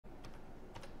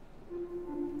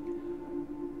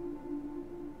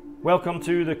Welcome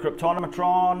to the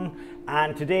Cryptonometron,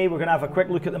 and today we're going to have a quick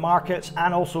look at the markets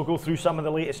and also go through some of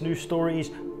the latest news stories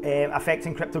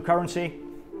affecting cryptocurrency.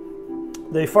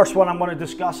 The first one I'm going to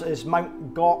discuss is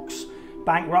MtGox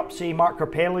bankruptcy. Mark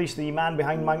Karpelès, the man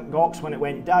behind MtGox when it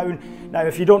went down. Now,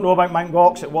 if you don't know about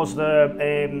MtGox, it was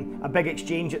a big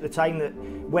exchange at the time that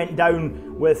went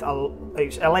down with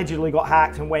it allegedly got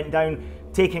hacked and went down,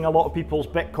 taking a lot of people's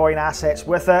Bitcoin assets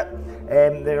with it.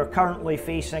 They are currently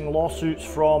facing lawsuits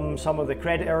from some of the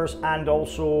creditors and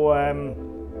also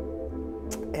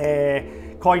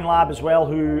CoinLab as well,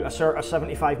 who assert a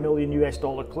 $75 million US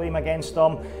claim against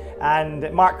them. And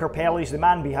Mark Karpelès, the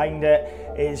man behind it,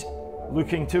 is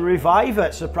looking to revive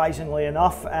it, surprisingly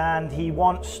enough, and he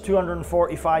wants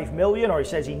 245 million, or he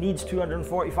says he needs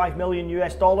 245 million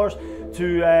US dollars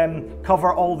to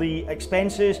cover all the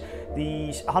expenses.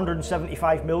 These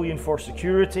 175 million for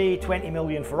security, 20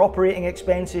 million for operating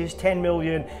expenses, 10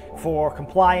 million for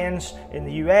compliance in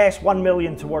the US, 1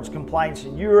 million towards compliance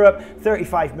in Europe,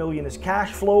 35 million is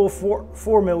cash flow,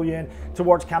 4 million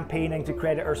towards campaigning to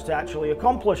creditors to actually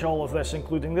accomplish all of this,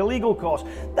 including the legal costs.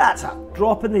 That's a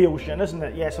drop in the ocean, isn't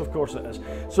it? Yes, of course it is.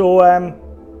 So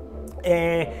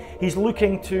he's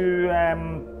looking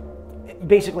to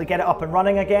basically get it up and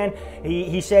running again.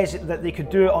 He says that they could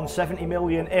do it on 70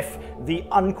 million if the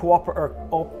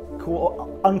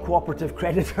uncooperative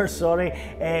creditors,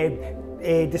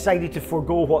 decided to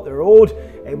forego what they're owed,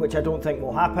 which I don't think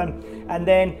will happen. And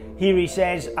then here he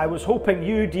says, I was hoping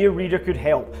you, dear reader, could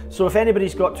help. So if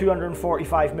anybody's got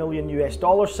 245 million US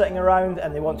dollars sitting around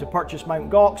and they want to purchase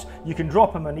MtGox, you can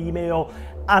drop him an email.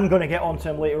 I'm going to get onto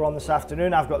him later on this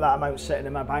afternoon. I've got that amount sitting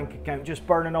in my bank account, just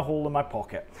burning a hole in my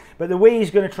pocket. But the way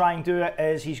he's going to try and do it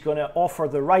is he's going to offer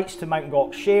the rights to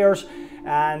MtGox shares,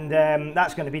 and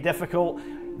that's going to be difficult.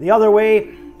 The other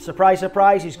way, surprise,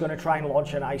 surprise, he's going to try and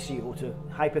launch an ICO to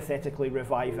hypothetically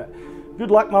revive it.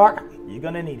 Good luck, Mark. You're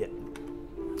going to need it.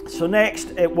 So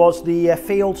next, it was the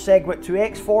failed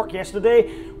SegWit2x fork yesterday,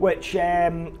 which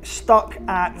stuck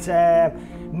at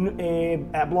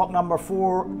block number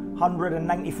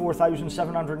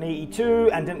 494,782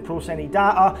 and didn't process any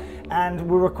data. And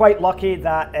we were quite lucky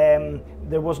that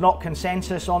there was not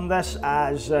consensus on this,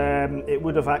 as it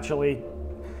would have actually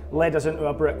led us into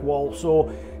a brick wall. So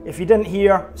if you didn't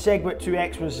hear,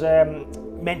 SegWit2x was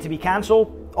meant to be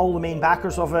cancelled. All the main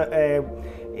backers of it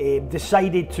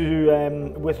decided to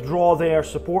withdraw their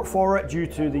support for it due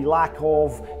to the lack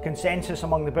of consensus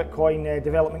among the Bitcoin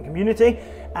development community,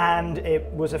 and it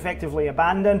was effectively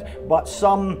abandoned. But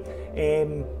some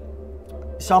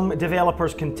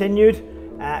developers continued,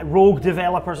 rogue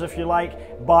developers if you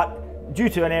like, but due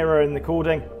to an error in the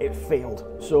coding, it failed.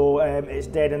 So it's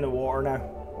dead in the water now.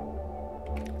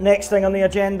 Next thing on the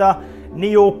agenda,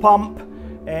 Neo Pump.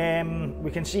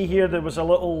 We can see here there was a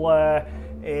little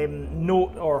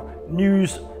note or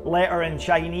newsletter in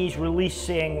Chinese released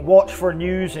saying watch for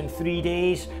news in 3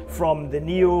 days from the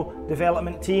Neo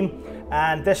development team,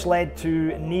 and this led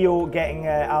to Neo getting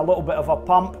a little bit of a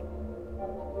pump.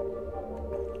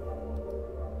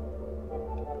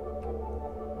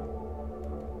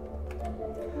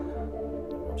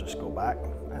 We'll just go back,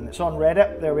 and it's on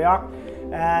Reddit. There we are.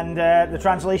 And the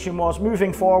translation was,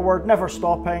 moving forward, never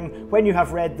stopping. When you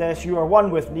have read this, you are one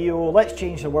with Neo. Let's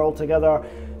change the world together.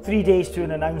 3 days to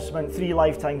an announcement, 3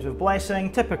 lifetimes of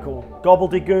blessing. Typical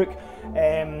gobbledygook.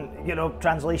 You know,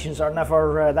 translations are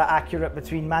never that accurate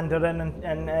between Mandarin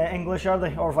and English, are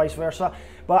they? Or vice versa.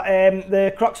 But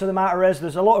the crux of the matter is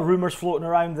there's a lot of rumours floating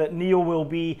around that Neo will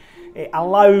be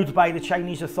allowed by the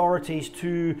Chinese authorities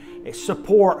to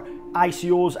support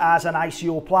ICOs as an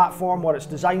ICO platform, what it's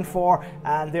designed for,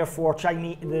 and therefore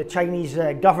the Chinese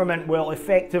government will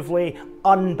effectively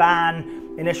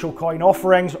unban initial coin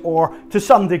offerings, or to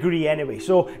some degree anyway.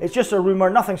 So it's just a rumour,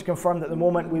 nothing's confirmed at the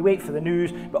moment. We wait for the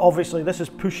news, but obviously this is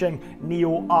pushing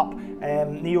Neo up.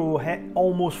 Neo hit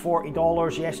almost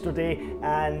 $40 yesterday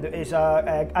and is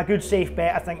a good safe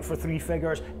bet, I think, for 3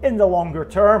 figures in the longer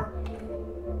term.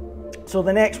 So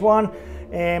the next one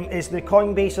is the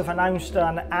Coinbase have announced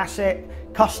an asset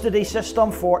custody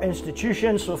system for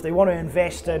institutions. So if they want to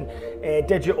invest in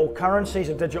digital currencies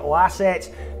and digital assets,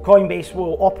 Coinbase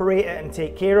will operate it and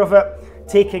take care of it,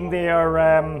 taking their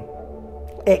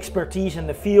expertise in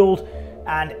the field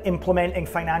and implementing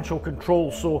financial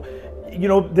controls. So, you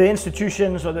know, the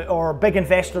institutions or big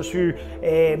investors who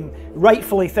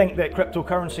rightfully think that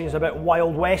cryptocurrency is a bit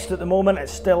Wild West at the moment, it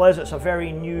still is. It's a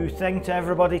very new thing to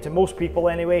everybody, to most people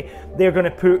anyway. They're going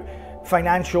to put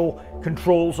financial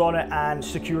controls on it and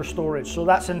secure storage. So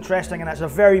that's interesting, and that's a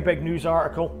very big news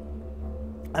article.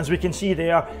 As we can see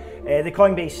there, the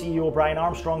Coinbase CEO Brian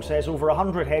Armstrong says over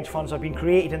 100 hedge funds have been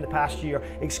created in the past year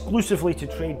exclusively to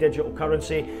trade digital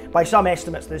currency. By some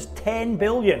estimates, there's 10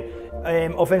 billion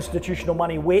of institutional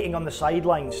money waiting on the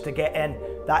sidelines to get in.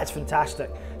 That is fantastic.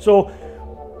 So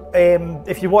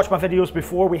if you watched my videos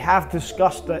before, we have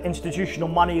discussed that institutional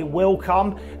money will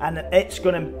come, and it's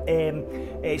going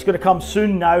to come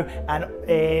soon now, and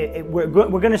we're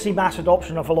going to see mass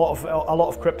adoption of a lot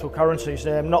of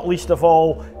cryptocurrencies, not least of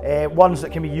all ones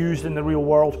that can be used in the real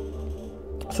world.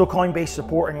 So Coinbase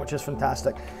supporting, which is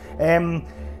fantastic.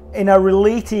 In a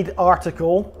related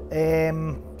article,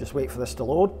 just wait for this to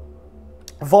load.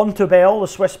 Vontobel, the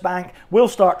Swiss bank, will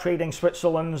start trading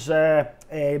Switzerland's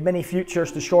mini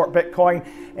futures to short Bitcoin,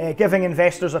 giving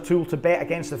investors a tool to bet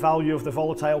against the value of the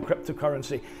volatile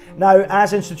cryptocurrency. Now,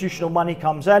 as institutional money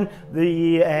comes in,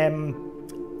 the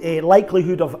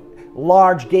likelihood of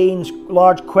large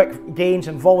quick gains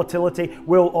and volatility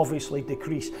will obviously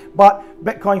decrease. But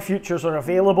Bitcoin futures are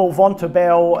available.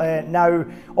 Vontobel now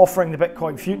offering the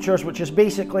Bitcoin futures, which is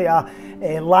basically a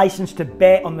license to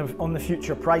bet on the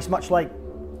future price, much like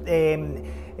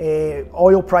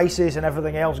oil prices and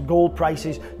everything else, gold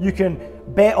prices. You can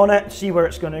bet on it, see where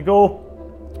it's going to go,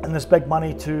 and there's big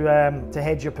money to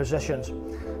hedge your positions.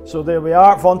 So there we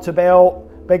are,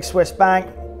 Vontobel, big Swiss bank,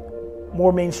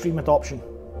 more mainstream adoption.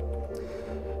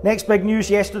 Next big news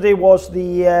yesterday was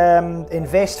the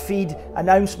Investfeed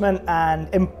announcement and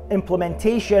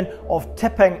implementation of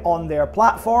tipping on their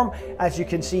platform. As you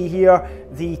can see here,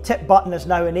 the tip button is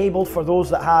now enabled for those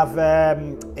that have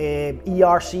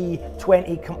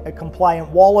ERC20 compliant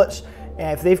wallets.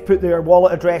 If they've put their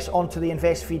wallet address onto the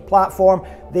Investfeed platform,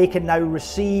 they can now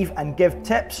receive and give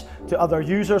tips to other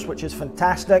users, which is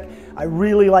fantastic. I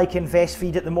really like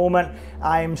Investfeed at the moment.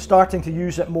 I'm starting to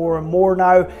use it more and more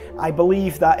now. I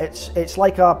believe that it's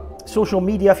like a social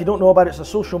media. If you don't know about it, it's a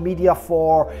social media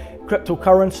for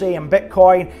cryptocurrency and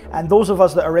Bitcoin, and those of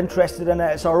us that are interested in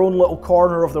it, it's our own little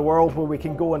corner of the world where we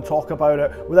can go and talk about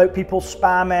it without people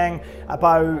spamming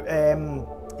about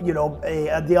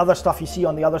the other stuff you see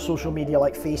on the other social media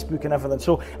like Facebook and everything.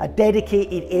 So a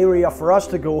dedicated area for us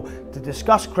to go to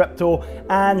discuss crypto,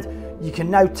 and you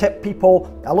can now tip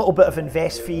people a little bit of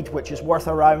Investfeed, which is worth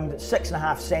around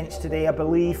 6.5 cents today, I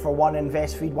believe, for one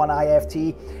Investfeed, one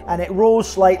IFT, and it rose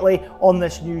slightly on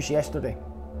this news yesterday.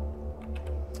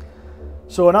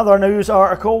 So another news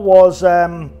article was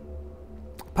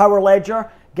Power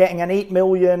Ledger getting an 8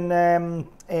 million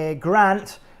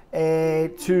grant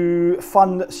to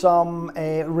fund some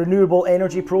renewable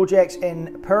energy projects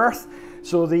in Perth.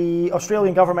 So the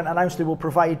Australian government announced they will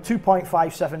provide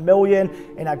 2.57 million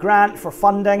in a grant for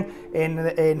funding in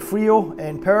Freo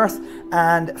in Perth,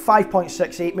 and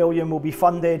 5.68 million will be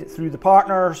funded through the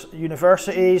partners,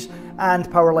 universities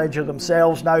and Power Ledger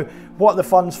themselves. Now, what are the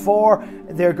funds for?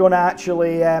 They're going to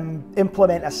actually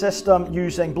implement a system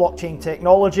using blockchain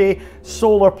technology,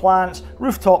 solar plants,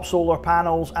 rooftop solar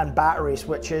panels and batteries,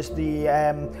 which is the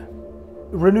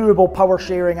renewable power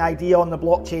sharing idea on the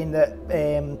blockchain that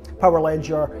Power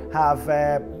Ledger have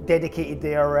dedicated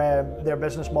their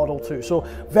business model to. So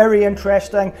very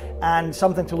interesting and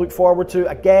something to look forward to.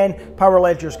 Again, Power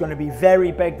Ledger is going to be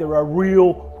very big. They're a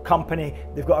real company.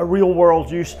 They've got a real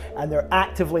world use, and they're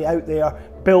actively out there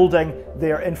building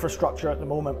their infrastructure at the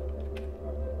moment.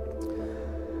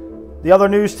 The other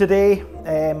news today,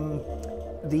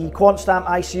 the QuantStamp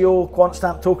ICO,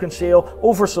 QuantStamp token sale,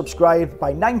 oversubscribed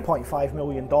by $9.5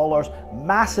 million,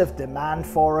 massive demand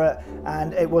for it,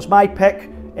 and it was my pick,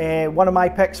 one of my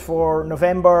picks for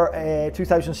November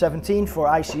 2017 for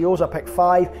ICOs. I picked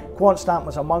 5, QuantStamp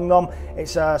was among them.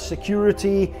 It's a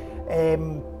security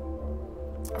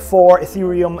for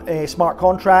Ethereum smart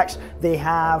contracts. They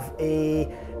have a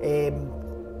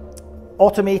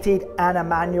automated and a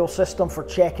manual system for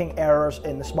checking errors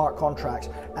in the smart contracts,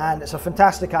 and it's a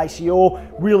fantastic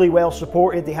ICO, really well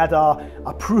supported. They had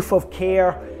a proof of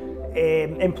care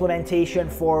implementation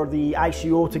for the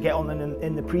ICO to get on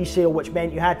in the pre-sale, which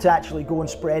meant you had to actually go and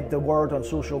spread the word on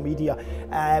social media,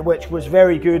 which was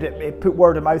very good. It put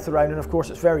word of mouth around, and of course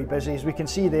it's very busy. As we can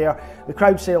see there, the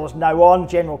crowd sale is now on,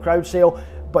 general crowd sale,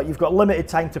 but you've got limited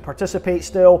time to participate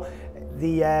still.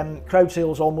 The crowd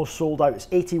sale is almost sold out. It's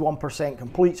 81%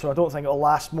 complete, so I don't think it'll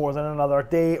last more than another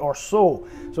day or so.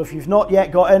 So if you've not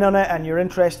yet got in on it and you're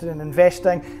interested in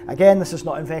investing, again, this is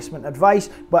not investment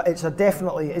advice, but it's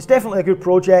definitely a good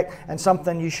project and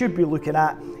something you should be looking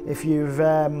at if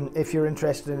you're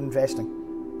interested in investing.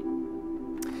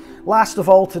 Last of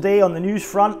all today on the news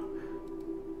front,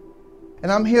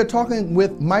 and I'm here talking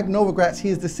with Mike Novogratz. He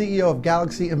is the CEO of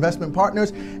Galaxy Investment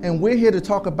Partners, and we're here to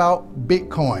talk about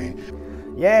Bitcoin.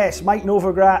 Yes, Mike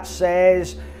Novogratz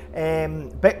says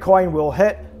Bitcoin will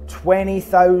hit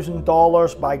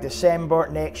 $20,000 by December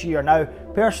next year. Now,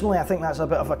 personally, I think that's a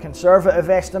bit of a conservative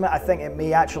estimate. I think it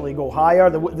may actually go higher.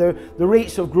 The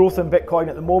rates of growth in Bitcoin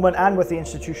at the moment, and with the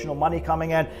institutional money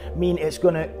coming in, mean it's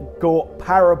going to go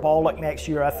parabolic next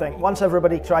year, I think. Once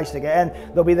everybody tries to get in,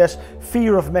 there'll be this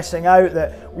fear of missing out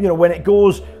that, you know, when it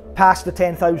goes past the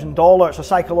 $10,000, it's a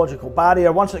psychological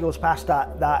barrier. Once it goes past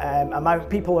that amount,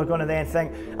 people are going to then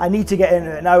think, I need to get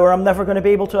into it now, or I'm never going to be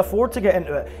able to afford to get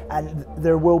into it. And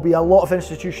there will be a lot of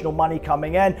institutional money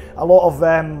coming in. A lot of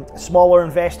smaller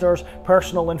investors,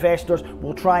 personal investors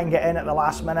will try and get in at the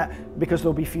last minute because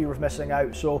there'll be fear of missing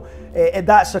out. So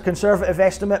that's a conservative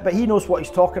estimate, but he knows what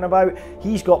he's talking about.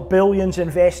 He's got billions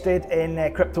invested in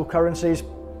cryptocurrencies,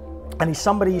 and he's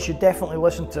somebody you should definitely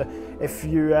listen to if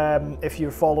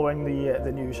you're following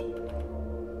the news.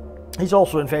 He's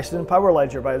also invested in Power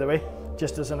Ledger, by the way,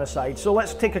 just as an aside. So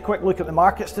let's take a quick look at the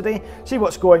markets today, see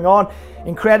what's going on.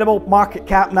 Incredible market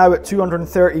cap now at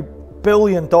 $230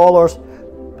 billion,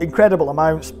 incredible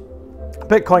amounts.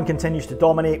 Bitcoin continues to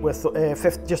dominate with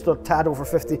just a tad over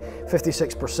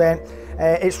 56%.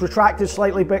 It's retracted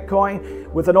slightly, Bitcoin,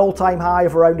 with an all-time high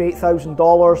of around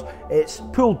 $8,000. It's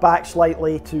pulled back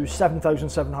slightly to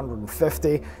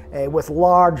 $7,750 with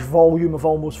large volume of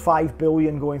almost 5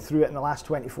 billion going through it in the last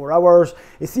 24 hours.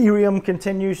 Ethereum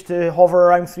continues to hover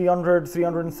around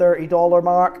 $330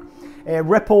 mark.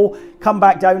 Ripple come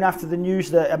back down after the news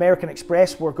that American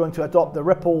Express were going to adopt the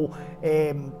Ripple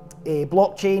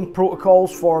blockchain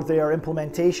protocols for their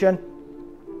implementation.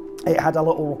 It had a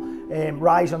little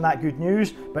rise on that good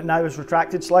news, but now is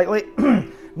retracted slightly.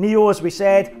 NEO, as we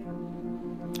said,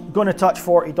 going to touch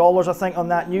 $40, I think, on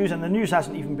that news, and the news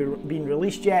hasn't even been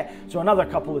released yet. So another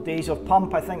couple of days of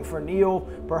pump, I think, for NEO,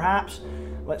 perhaps.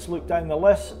 Let's look down the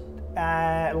list.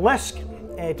 Lisk,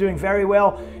 doing very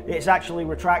well. It's actually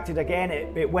retracted again.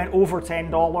 It went over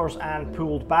 $10 and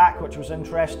pulled back, which was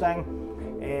interesting.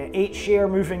 H-share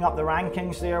moving up the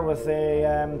rankings there with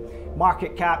a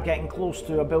market cap getting close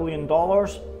to $1 billion.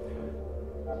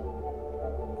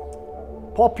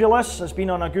 Populous has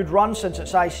been on a good run since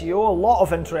its ICO, a lot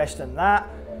of interest in that.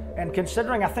 And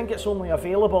considering I think it's only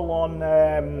available on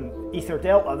Ether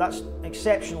Delta, that's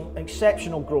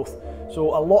exceptional growth.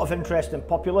 So a lot of interest in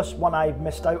Populous, one I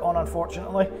missed out on,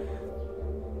 unfortunately.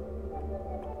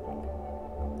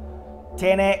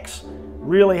 10x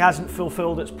really hasn't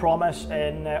fulfilled its promise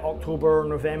in October or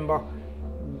November.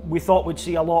 We thought we'd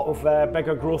see a lot of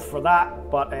bigger growth for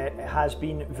that, but it has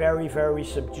been very, very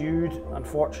subdued,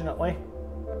 unfortunately.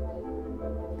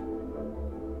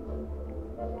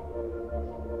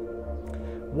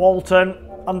 Walton,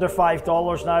 under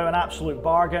 $5 now, an absolute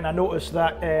bargain. I noticed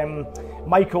that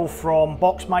Michael from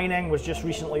Box Mining was just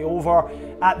recently over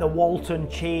at the Walton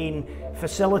chain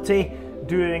facility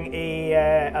doing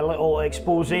a little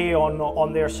expose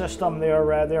on their system,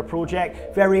 their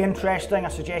project. Very interesting. I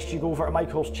suggest you go over to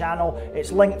Michael's channel.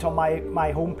 It's linked on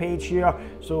my homepage here,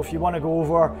 so if you want to go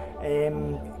over,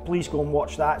 please go and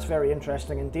watch that. It's very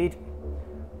interesting indeed.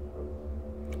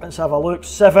 Let's have a look.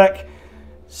 Civic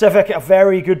at a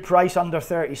very good price, under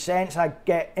 30 cents. I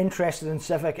get interested in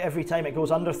Civic every time it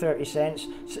goes under 30 cents.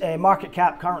 Market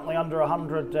cap currently under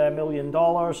 $100 million.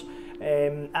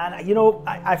 And you know,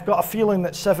 I've got a feeling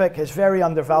that Civic is very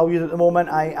undervalued at the moment.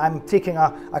 I'm taking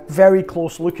a very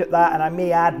close look at that, and I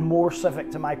may add more Civic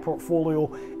to my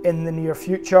portfolio in the near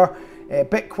future.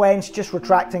 Bitcoin's just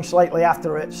retracting slightly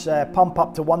after its pump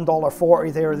up to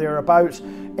 $1.40 thereabouts.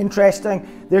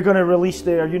 Interesting, they're going to release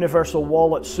their universal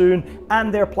wallet soon,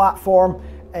 and their platform,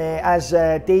 as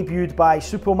debuted by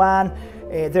Superman,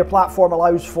 their platform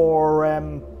allows for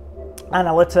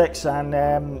analytics, and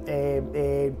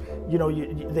you know,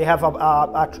 they have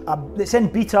it's in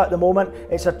beta at the moment.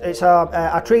 It's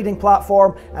a trading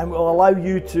platform, and will allow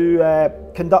you to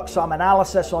conduct some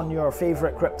analysis on your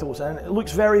favorite cryptos, and it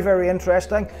looks very, very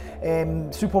interesting.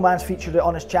 Superman's featured it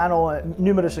on his channel on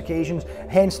numerous occasions,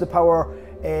 hence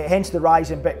the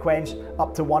rise in Bitcoins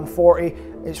up to 140.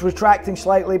 It's retracting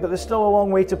slightly, but there's still a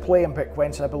long way to play in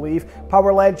Bitcoins, I believe.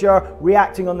 Power Ledger,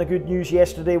 reacting on the good news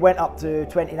yesterday, went up to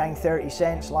 29.30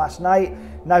 cents last night,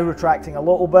 now retracting a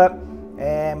little bit.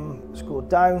 Let's go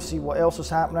down, see what else is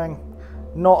happening.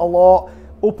 Not a lot.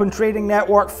 Open Trading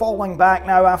Network falling back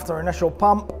now after initial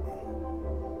pump.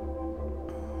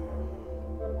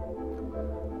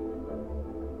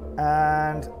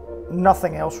 And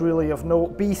nothing else really of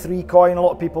note. B3 coin, a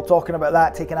lot of people talking about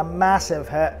that, taking a massive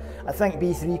hit. I think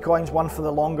B3 coin's one for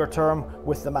the longer term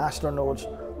with the master nodes.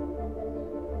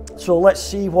 So let's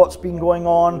see what's been going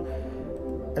on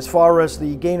as far as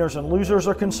the gainers and losers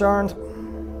are concerned.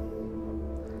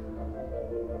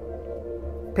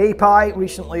 PayPal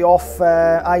recently off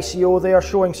ICO there,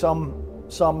 showing some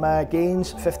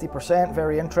gains, 50%,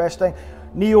 very interesting.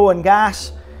 Neo and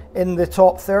Gas in the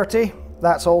top 30,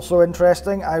 that's also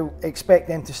interesting. I expect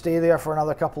them to stay there for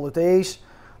another couple of days.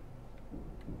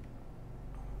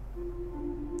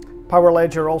 Power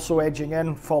Ledger also edging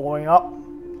in, following up.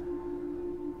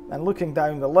 And looking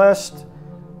down the list,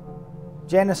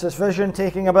 Genesis Vision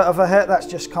taking a bit of a hit. That's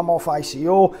just come off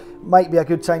ICO. Might be a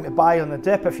good time to buy on the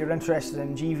dip if you're interested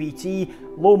in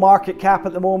GVT. Low market cap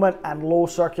at the moment and low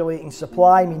circulating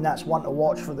supply. I mean, that's one to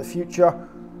watch for the future.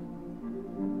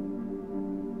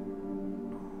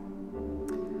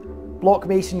 Block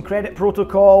Mason Credit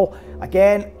Protocol,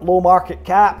 again, low market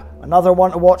cap. Another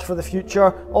one to watch for the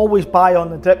future. Always buy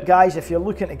on the dip, guys. If you're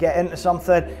looking to get into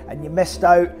something and you missed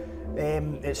out,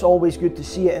 it's always good to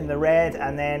see it in the red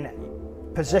and then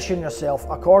position yourself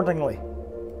accordingly.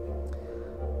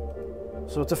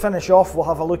 So to finish off, we'll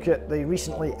have a look at the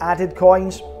recently added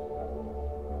coins.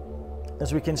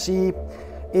 As we can see,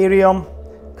 Arium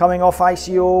coming off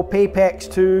ICO, Papex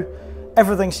 2,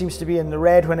 everything seems to be in the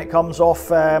red when it comes off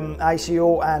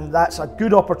ICO, and that's a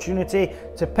good opportunity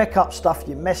to pick up stuff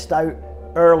you missed out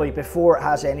early before it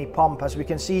has any pump. As we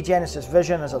can see, Genesis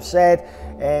Vision, as I've said,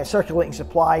 circulating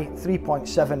supply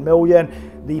 3.7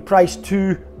 million, the price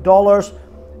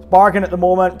 $2, bargain at the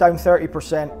moment, down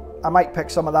 30%. I might pick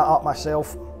some of that up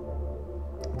myself.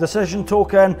 Decision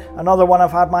Token, another one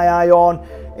I've had my eye on,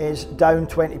 is down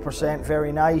 20%,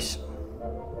 very nice.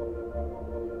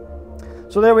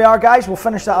 So there we are, guys, we'll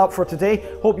finish that up for today.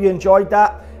 Hope you enjoyed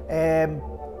that.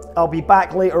 I'll be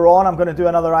back later on. I'm going to do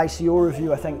another ICO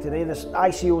review, I think, today. This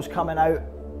ICO's coming out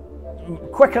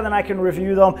quicker than I can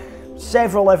review them.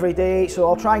 Several every day, so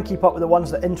I'll try and keep up with the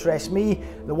ones that interest me,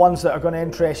 the ones that are going to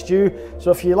interest you.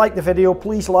 So if you like the video,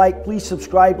 please like, please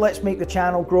subscribe. Let's make the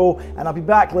channel grow, and I'll be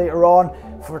back later on.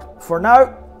 For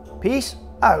now, peace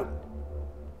out.